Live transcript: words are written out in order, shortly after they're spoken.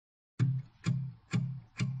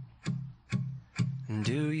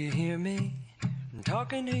Do you hear me? I'm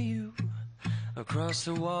talking to you. Across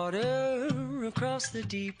the water, across the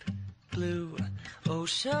deep blue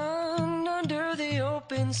ocean, under the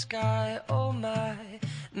open sky. Oh my,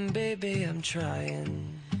 baby, I'm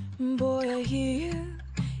trying. Boy, I hear you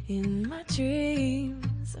in my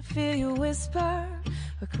dreams. I feel you whisper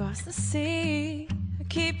across the sea. I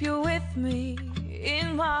keep you with me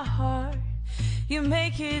in my heart. You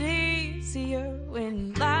make it easier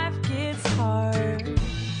when life gets hard.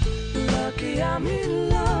 Lucky I'm in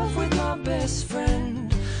love with my best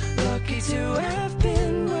friend. Lucky to have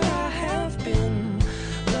been where I have been.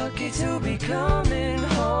 Lucky to be coming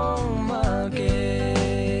home again.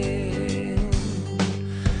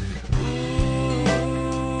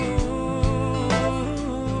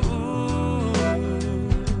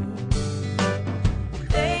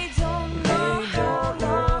 They don't know how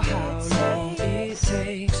long it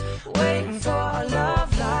takes Waiting for a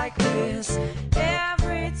love like this.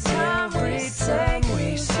 every time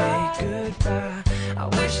We say goodbye. I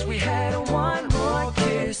wish we had one more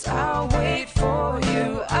kiss. I'll wait for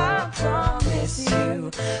you. I promise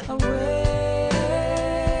you I will.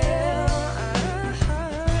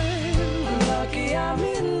 Lucky I'm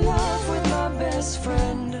in love with my best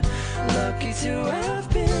friend. Lucky to have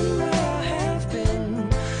been where I have been.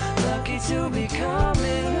 Lucky to be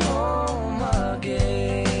coming home again.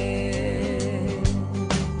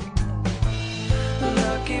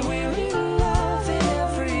 Lucky we're in love in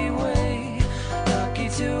every way. Lucky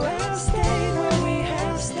to have stayed where we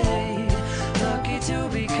have stayed. Lucky to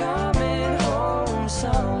be coming home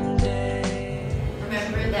someday.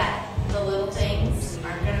 Remember that the little things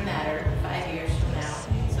aren't going to matter 5 years from now.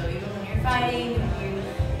 So even when you're fighting, when you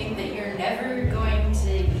think that you're never going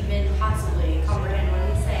to even possibly comprehend what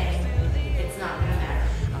he's saying, it's not going to matter.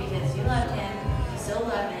 Because you love him, you still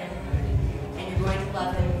love him, and you're going to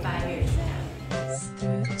love him 5 years from now.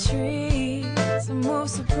 through the trees. I move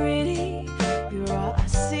so pretty.